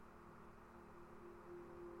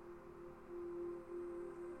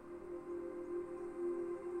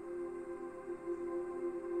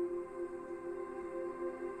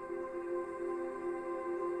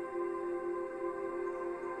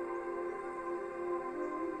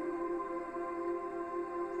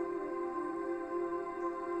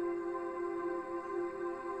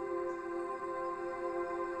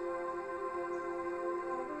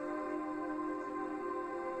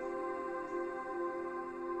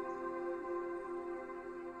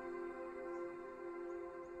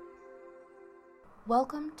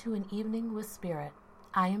Welcome to An Evening with Spirit.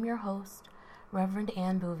 I am your host, Reverend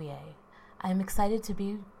Anne Bouvier. I am excited to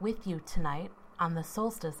be with you tonight on the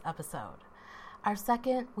Solstice episode, our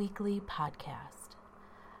second weekly podcast.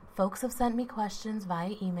 Folks have sent me questions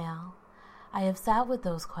via email. I have sat with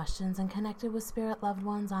those questions and connected with spirit loved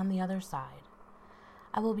ones on the other side.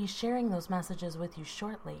 I will be sharing those messages with you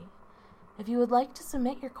shortly. If you would like to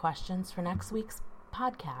submit your questions for next week's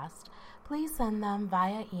podcast, please send them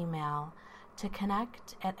via email to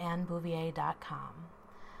connect@annebouvier.com.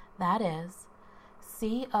 That is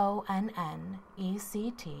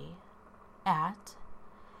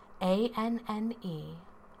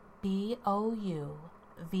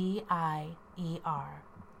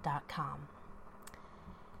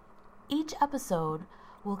Each episode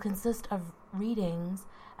will consist of readings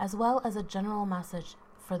as well as a general message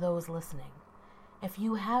for those listening. If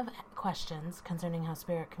you have questions concerning how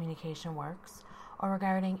spirit communication works or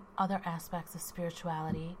regarding other aspects of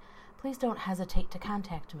spirituality, please don't hesitate to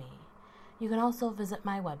contact me. You can also visit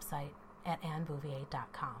my website at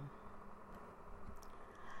annebouvier.com.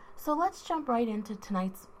 So let's jump right into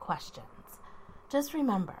tonight's questions. Just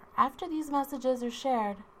remember, after these messages are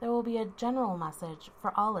shared, there will be a general message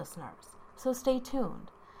for all listeners, so stay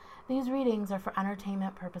tuned. These readings are for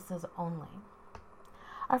entertainment purposes only.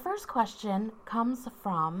 Our first question comes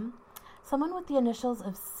from someone with the initials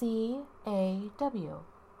of CAW,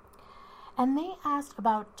 and they asked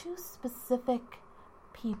about two specific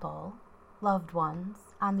people, loved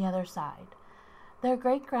ones, on the other side, their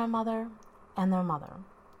great-grandmother and their mother,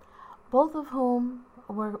 both of whom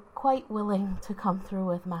were quite willing to come through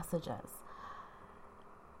with messages.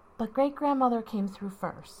 But great-grandmother came through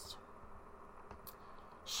first.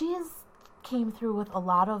 Came through with a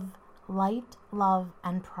lot of light, love,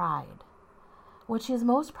 and pride. What she is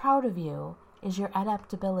most proud of you is your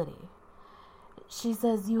adaptability. She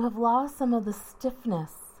says you have lost some of the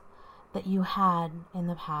stiffness that you had in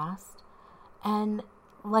the past, and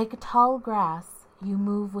like a tall grass, you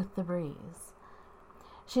move with the breeze.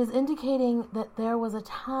 She is indicating that there was a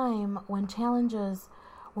time when challenges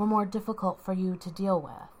were more difficult for you to deal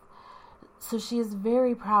with. So she is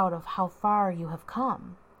very proud of how far you have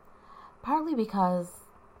come, partly because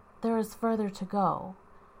there is further to go.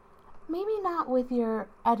 Maybe not with your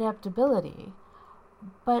adaptability,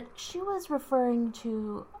 but she was referring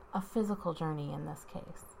to a physical journey in this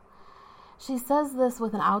case. She says this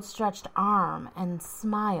with an outstretched arm and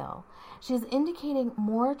smile. She's indicating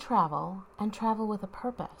more travel and travel with a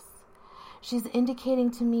purpose. She's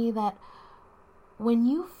indicating to me that when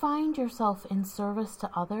you find yourself in service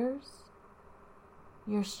to others,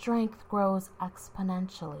 your strength grows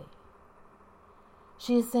exponentially.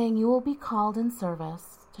 She is saying you will be called in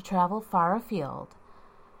service to travel far afield,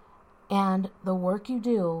 and the work you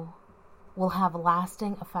do will have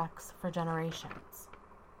lasting effects for generations.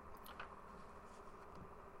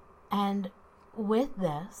 And with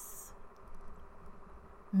this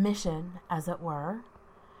mission, as it were,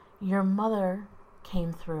 your mother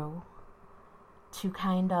came through to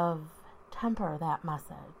kind of temper that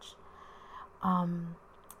message.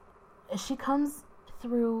 She comes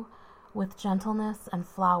through with gentleness and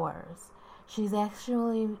flowers. She's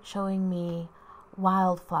actually showing me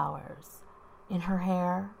wildflowers in her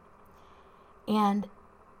hair. And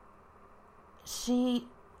she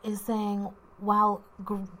is saying, while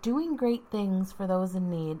doing great things for those in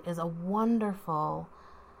need is a wonderful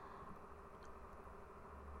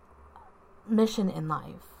mission in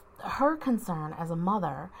life, her concern as a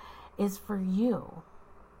mother is for you.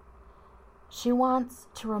 She wants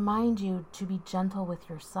to remind you to be gentle with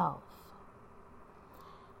yourself.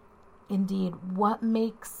 Indeed, what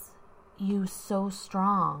makes you so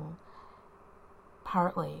strong,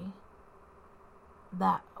 partly,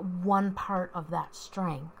 that one part of that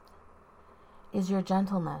strength, is your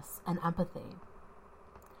gentleness and empathy.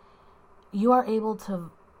 You are able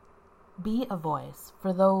to be a voice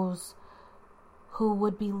for those who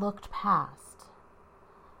would be looked past.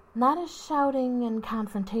 Not a shouting and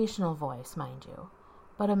confrontational voice, mind you,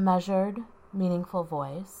 but a measured, meaningful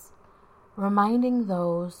voice, reminding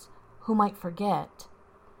those who might forget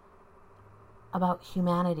about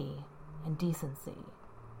humanity and decency.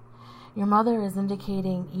 Your mother is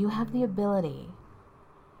indicating you have the ability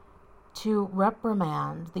to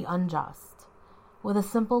reprimand the unjust with a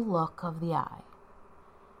simple look of the eye.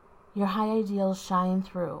 Your high ideals shine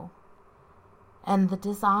through, and the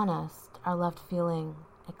dishonest are left feeling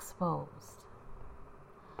exposed.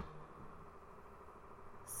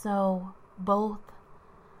 So both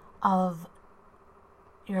of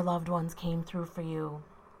your loved ones came through for you.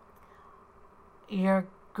 Your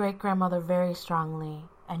great-grandmother very strongly,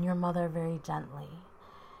 and your mother very gently.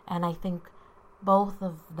 And I think both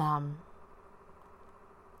of them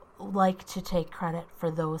like to take credit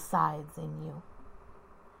for those sides in you.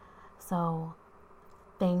 So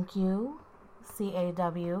thank you,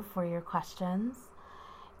 CAW, for your questions,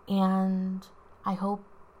 and I hope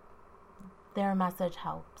their message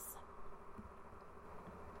helps.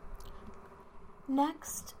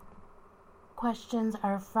 Next questions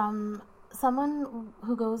are from someone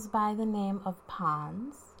who goes by the name of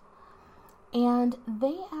Pons, and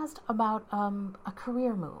they asked about a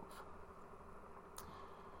career move.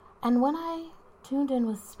 And when I tuned in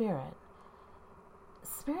with Spirit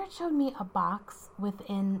showed me a box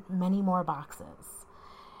within many more boxes.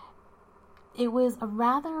 It was a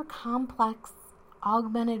rather complex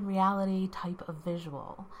augmented reality type of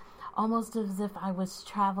visual, almost as if I was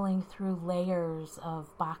traveling through layers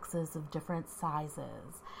of boxes of different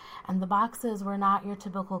sizes. And the boxes were not your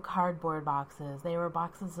typical cardboard boxes. They were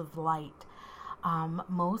boxes of light,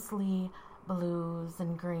 mostly blues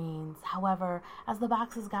and greens. However, as the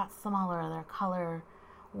boxes got smaller, their color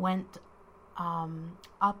went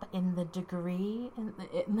up in the degree,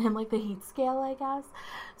 in like the heat scale, I guess.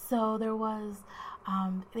 So there was,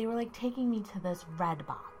 they were like taking me to this red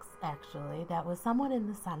box, actually, that was somewhat in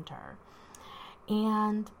the center.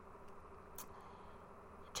 And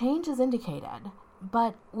change is indicated,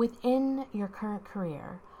 but within your current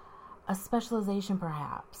career, a specialization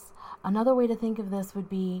perhaps. Another way to think of this would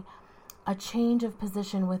be a change of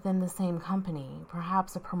position within the same company,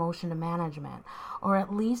 perhaps a promotion to management, or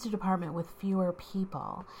at least a department with fewer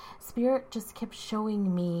people. Spirit just kept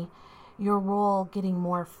showing me your role getting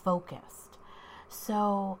more focused.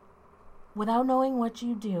 So, without knowing what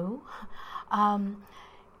you do,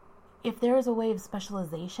 if there is a way of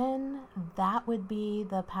specialization, that would be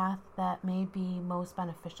the path that may be most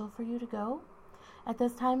beneficial for you to go. At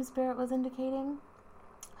this time, Spirit was indicating.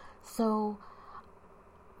 So,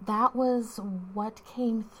 that was what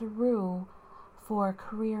came through for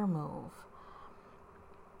career move.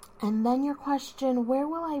 And then your question, where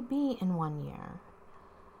will I be in 1 year?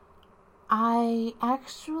 I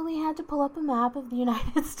actually had to pull up a map of the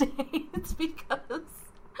United States because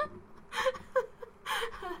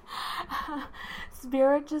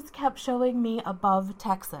Spirit just kept showing me above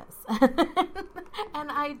Texas.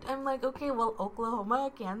 And I'm like, okay, well,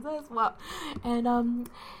 Oklahoma, Kansas, what? And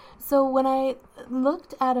so when I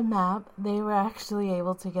looked at a map, they were actually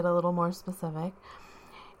able to get a little more specific.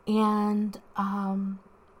 And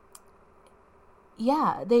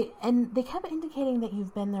yeah, they kept indicating that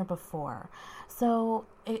you've been there before. So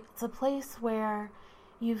it's a place where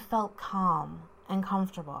you've felt calm and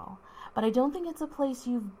comfortable. But I don't think it's a place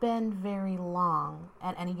you've been very long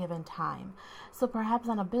at any given time. So perhaps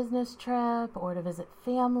on a business trip or to visit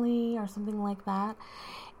family or something like that.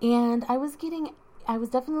 And I was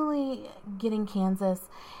definitely getting Kansas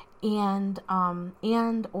and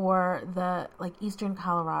or the like eastern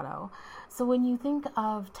Colorado. So when you think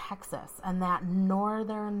of Texas and that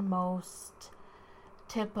northernmost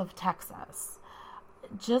tip of Texas,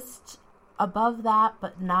 just above that,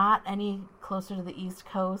 but not any closer to the East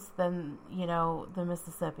Coast than, the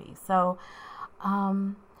Mississippi. So,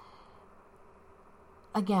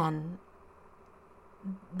 again,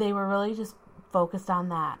 they were really just focused on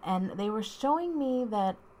that. And they were showing me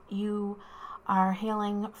that you are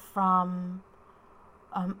hailing from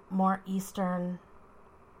a more eastern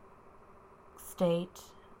state,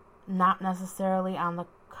 not necessarily on the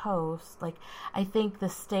coast. Like, I think the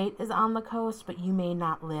state is on the coast, but you may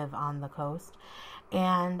not live on the coast.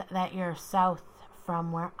 And that you're south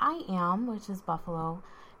from where I am, which is Buffalo,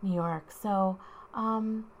 New York. So,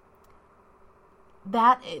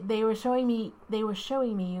 that they were showing me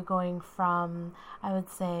you going from, I would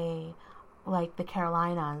say, like the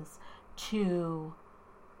Carolinas to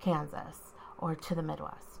Kansas or to the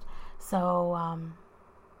Midwest. So,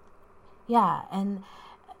 yeah, and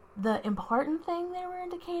the important thing they were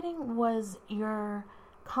indicating was your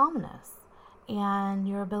calmness and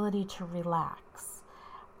your ability to relax.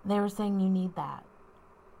 They were saying you need that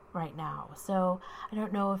right now. So I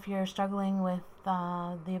don't know if you're struggling with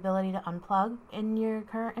the ability to unplug in your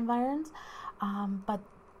current environs, but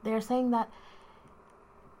they're saying that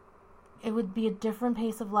it would be a different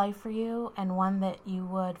pace of life for you and one that you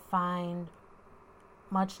would find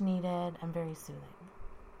much needed and very soothing.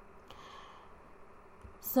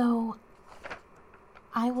 So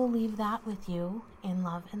I will leave that with you in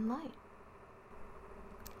love and light.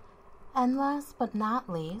 And last but not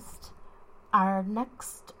least, our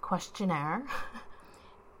next questionnaire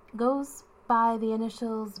goes by the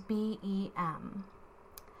initials BEM.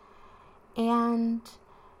 And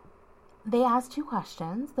they asked 2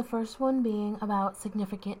 questions. The first one being about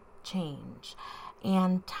significant change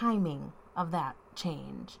and timing of that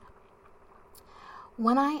change.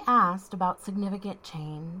 When I asked about significant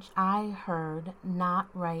change, I heard not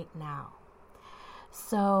right now.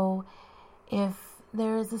 So if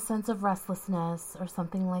there is a sense of restlessness or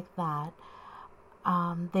something like that,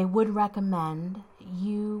 they would recommend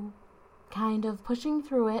you kind of pushing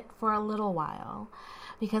through it for a little while.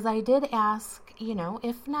 Because I did ask,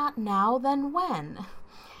 if not now, then when?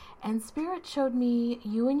 And Spirit showed me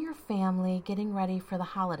you and your family getting ready for the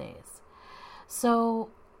holidays. So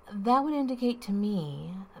that would indicate to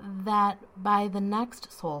me that by the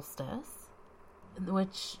next solstice,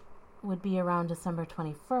 which would be around December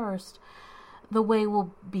 21st, the way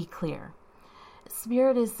will be clear.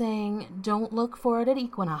 Spirit is saying, don't look for it at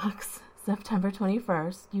equinox, September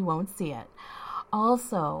 21st. You won't see it.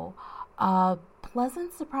 Also, a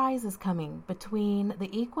pleasant surprise is coming between the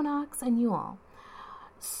equinox and Yule.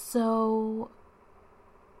 So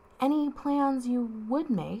any plans you would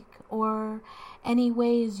make or any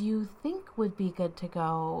ways you think would be good to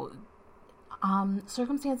go,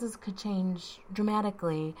 circumstances could change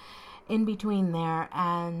dramatically in between there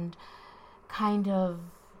and kind of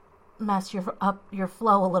mess up your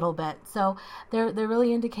flow a little bit. So they're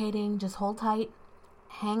really indicating just hold tight,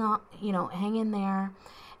 hang on, hang in there,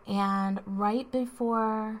 and right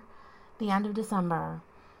before the end of December,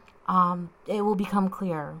 it will become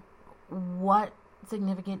clear what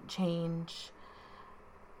significant change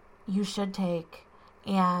you should take,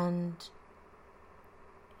 and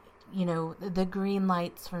the green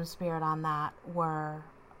lights from Spirit on that were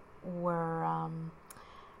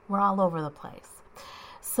all over the place.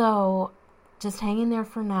 So just hang in there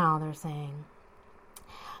for now, they're saying.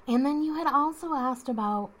 And then you had also asked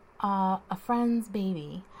about a friend's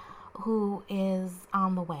baby who is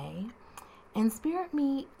on the way. And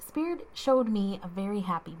Spirit showed me a very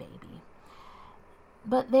happy baby.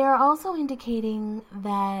 But they are also indicating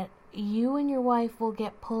that you and your wife will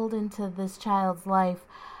get pulled into this child's life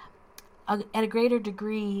at a greater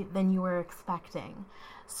degree than you were expecting.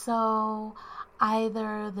 So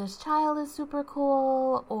either this child is super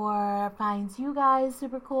cool or finds you guys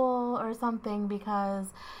super cool or something, because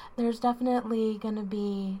there's definitely going to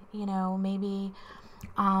be, maybe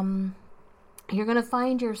you're going to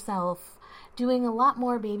find yourself doing a lot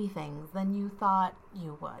more baby things than you thought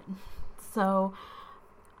you would. So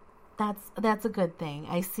that's a good thing.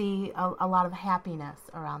 I see a lot of happiness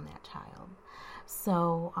around that child.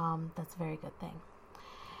 So that's a very good thing.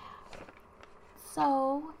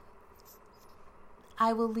 So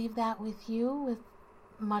I will leave that with you with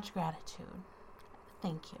much gratitude.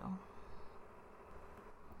 Thank you.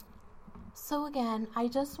 So again, I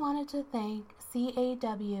just wanted to thank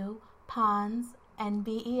CAW, Pons, and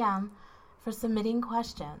BEM for submitting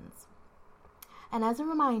questions. And as a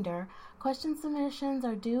reminder, question submissions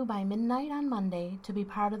are due by midnight on Monday to be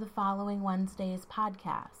part of the following Wednesday's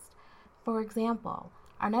podcast. For example,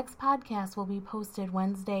 our next podcast will be posted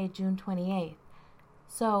Wednesday, June 28th.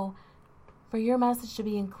 So, for your message to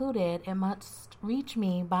be included, it must reach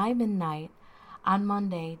me by midnight on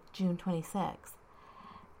Monday, June 26th.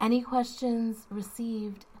 Any questions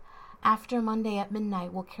received after Monday at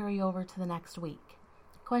midnight will carry over to the next week.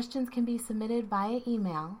 Questions can be submitted via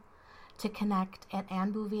email to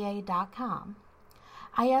connect@annbouvier.com.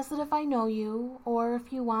 I ask that if I know you or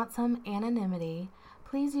if you want some anonymity,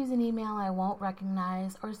 please use an email I won't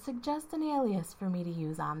recognize or suggest an alias for me to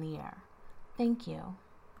use on the air. Thank you.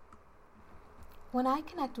 When I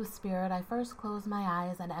connect with Spirit, I first close my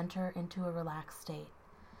eyes and enter into a relaxed state.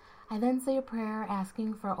 I then say a prayer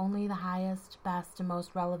asking for only the highest, best, and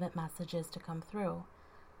most relevant messages to come through.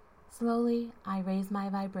 Slowly, I raise my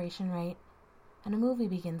vibration rate, and a movie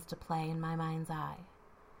begins to play in my mind's eye.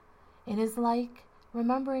 It is like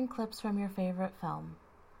remembering clips from your favorite film.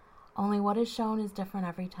 Only what is shown is different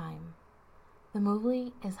every time. The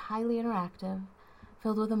movie is highly interactive,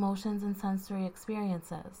 filled with emotions and sensory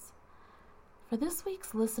experiences. For this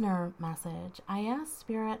week's listener message, I asked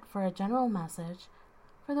Spirit for a general message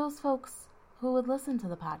for those folks who would listen to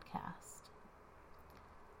the podcast.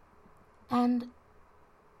 And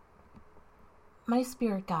my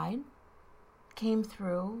spirit guide came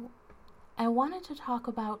through and wanted to talk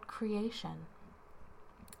about creation.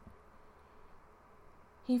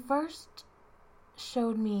 He first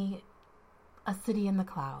showed me a city in the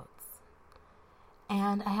clouds.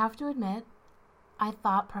 And I have to admit, I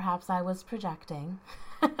thought perhaps I was projecting.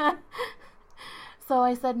 So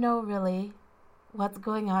I said, no, really, what's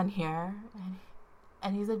going on here?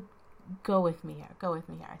 And he said, go with me here.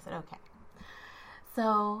 I said, okay.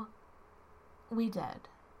 So we did.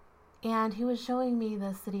 And he was showing me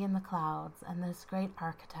the city in the clouds and this great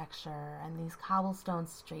architecture and these cobblestone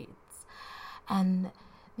streets and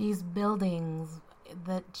these buildings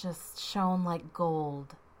that just shone like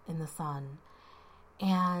gold in the sun.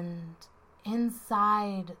 And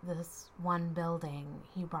inside this one building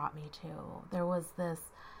he brought me to, there was this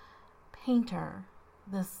painter,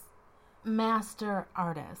 this master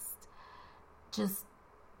artist, just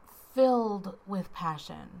filled with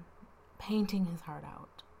passion, painting his heart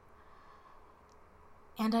out.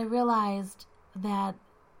 And I realized that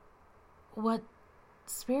what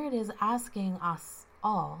Spirit is asking us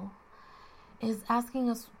all is asking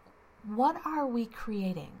us, what are we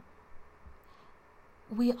creating?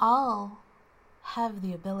 We all have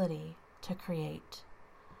the ability to create.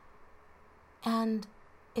 And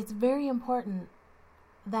it's very important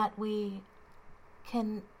that we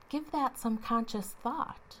can give that some conscious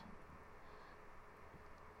thought.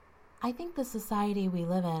 I think the society we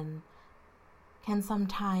live in can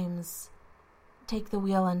sometimes take the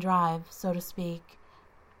wheel and drive, so to speak,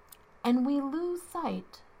 and we lose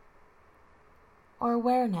sight or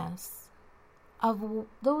awareness of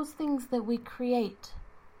those things that we create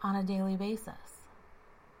on a daily basis.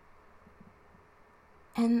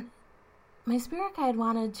 And my spirit guide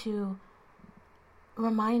wanted to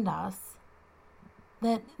remind us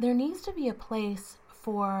that there needs to be a place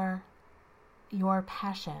for your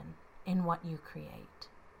passion in what you create.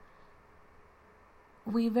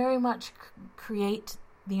 We very much create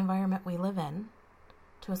the environment we live in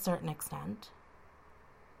to a certain extent.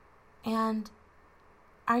 And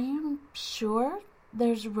are you sure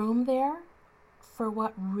there's room there for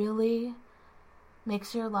what really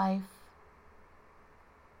makes your life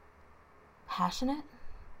passionate?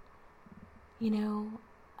 You know,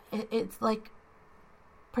 it's like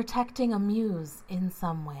protecting a muse in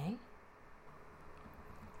some way.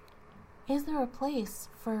 Is there a place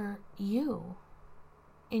for you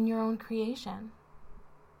in your own creation?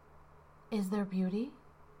 Is there beauty?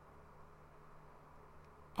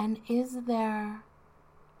 And is there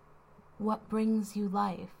what brings you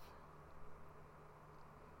life?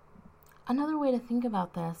 Another way to think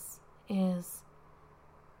about this is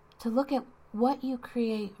to look at what you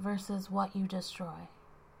create versus what you destroy.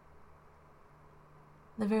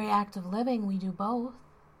 The very act of living, we do both.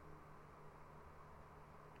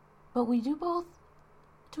 But we do both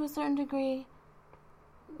to a certain degree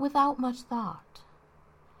without much thought.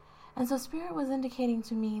 And so Spirit was indicating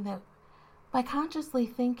to me that by consciously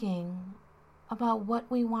thinking about what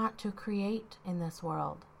we want to create in this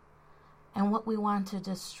world and what we want to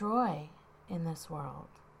destroy in this world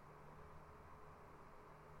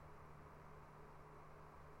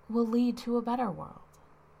will lead to a better world.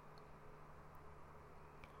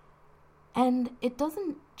 And it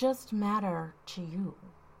doesn't just matter to you.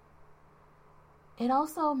 It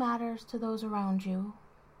also matters to those around you,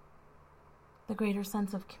 the greater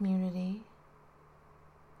sense of community,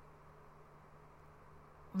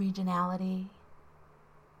 regionality,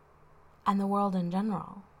 and the world in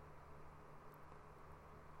general.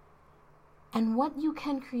 And what you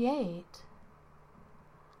can create,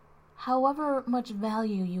 however much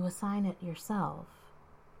value you assign it yourself,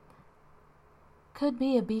 could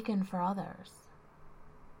be a beacon for others.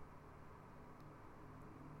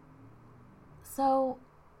 So,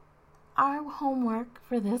 our homework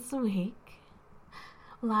for this week,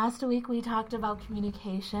 last week we talked about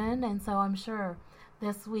communication, and so I'm sure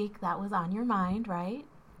this week that was on your mind, right?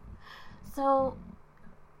 So,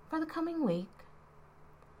 for the coming week,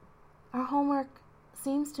 our homework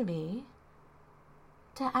seems to be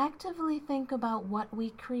to actively think about what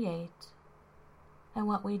we create and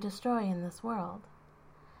what we destroy in this world.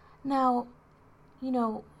 Now, you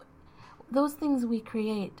know, those things we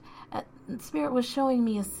create, Spirit was showing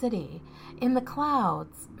me a city in the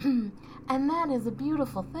clouds, and that is a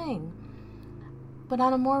beautiful thing. But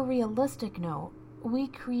on a more realistic note, we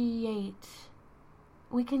can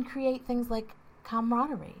create things like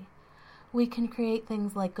camaraderie. We can create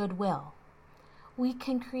things like goodwill. We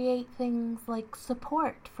can create things like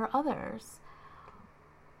support for others.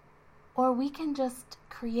 Or we can just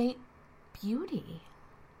create beauty.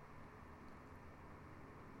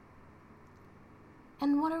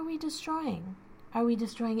 And what are we destroying? Are we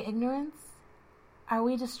destroying ignorance? Are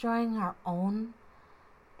we destroying our own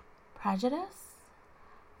prejudice?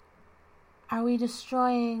 Are we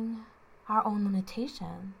destroying our own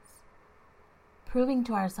limitations? Proving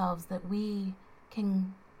to ourselves that we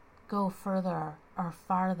can go further or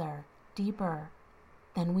farther, deeper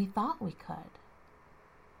than we thought we could.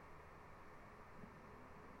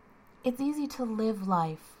 It's easy to live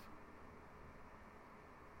life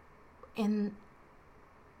in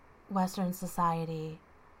Western society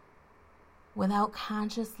without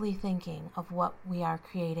consciously thinking of what we are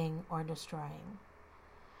creating or destroying.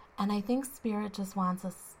 And I think Spirit just wants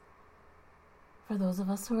us, for those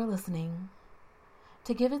of us who are listening,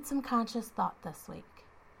 to give it some conscious thought this week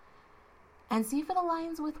and see if it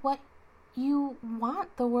aligns with what you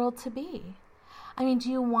want the world to be. I mean,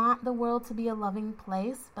 do you want the world to be a loving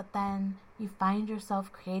place, but then you find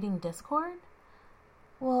yourself creating discord?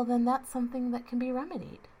 Well, then that's something that can be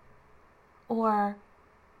remedied. Or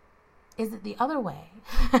is it the other way?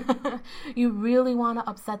 You really want to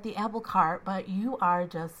upset the apple cart, but you are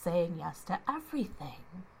just saying yes to everything.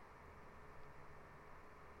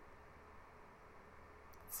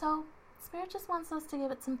 So, Spirit just wants us to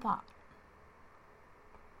give it some thought.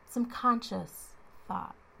 Some conscious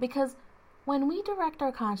thought. Because when we direct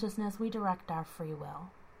our consciousness, we direct our free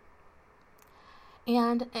will.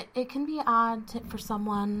 And it can be odd for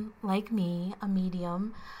someone like me, a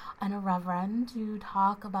medium and a reverend, to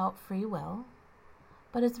talk about free will.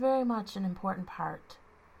 But it's very much an important part,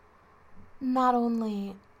 not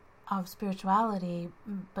only of spirituality,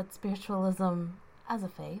 but spiritualism as a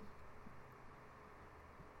faith.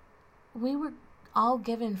 We were all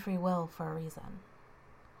given free will for a reason.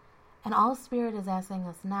 And all Spirit is asking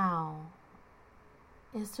us now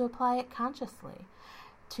is to apply it consciously,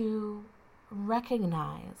 to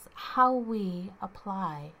recognize how we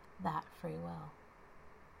apply that free will.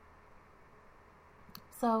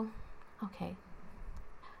 So, okay,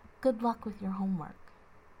 good luck with your homework.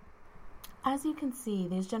 As you can see,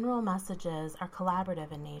 these general messages are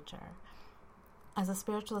collaborative in nature. As a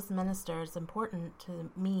spiritualist minister, it's important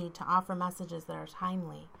to me to offer messages that are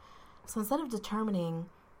timely. So instead of determining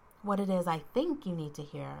what it is I think you need to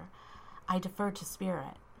hear, I defer to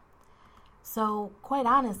Spirit. So, quite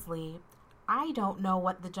honestly, I don't know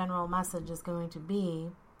what the general message is going to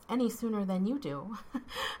be any sooner than you do.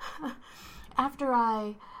 After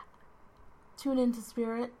I tune into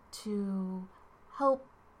Spirit to help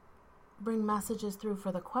bring messages through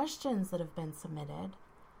for the questions that have been submitted,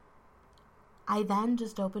 I then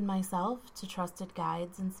just open myself to trusted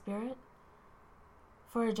guides in Spirit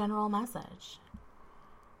for a general message.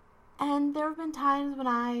 And there have been times when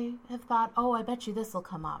I have thought, oh, I bet you this will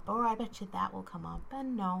come up, or I bet you that will come up.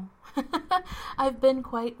 And no, I've been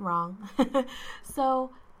quite wrong.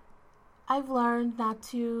 So I've learned not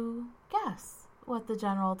to guess what the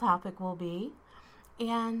general topic will be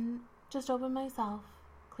and just open myself,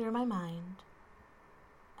 clear my mind,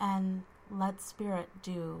 and let Spirit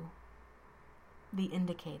do the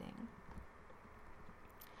indicating.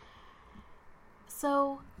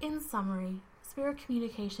 So, in summary, Spirit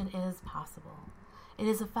communication is possible. It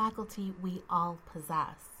is a faculty we all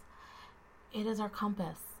possess. It is our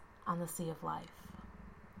compass on the sea of life.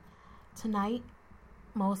 Tonight,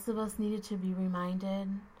 most of us needed to be reminded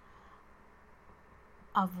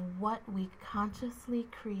of what we consciously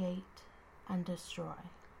create and destroy.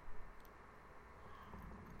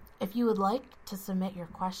 If you would like to submit your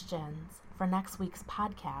questions for next week's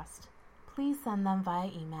podcast, please send them via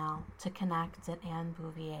email to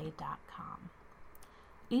connect@annebouvier.com.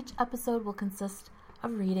 Each episode will consist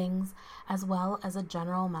of readings as well as a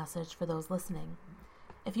general message for those listening.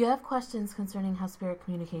 If you have questions concerning how Spirit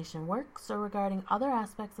communication works or regarding other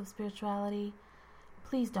aspects of spirituality,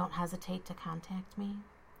 please don't hesitate to contact me.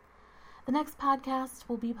 The next podcast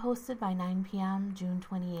will be posted by 9 p.m. June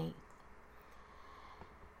 28th.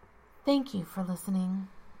 Thank you for listening.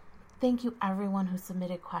 Thank you everyone who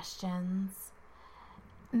submitted questions.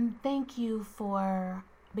 And thank you for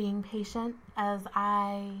being patient as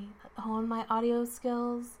I hone my audio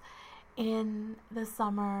skills in the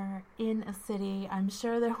summer in a city. I'm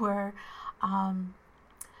sure there were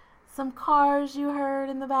some cars you heard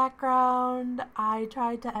in the background. I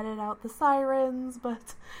tried to edit out the sirens,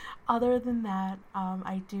 but other than that,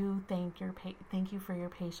 I do thank you for your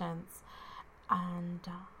patience, and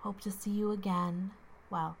hope to see you again.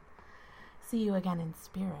 Well, see you again in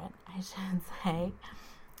spirit, I should say,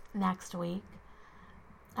 next week.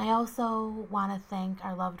 I also want to thank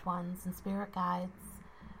our loved ones and spirit guides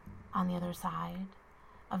on the other side.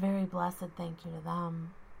 A very blessed thank you to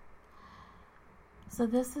them. So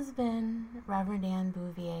this has been Reverend Anne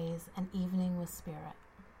Bouvier's An Evening with Spirit.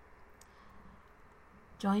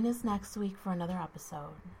 Join us next week for another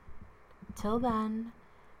episode. Till then,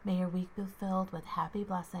 may your week be filled with happy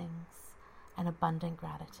blessings and abundant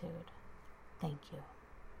gratitude. Thank you.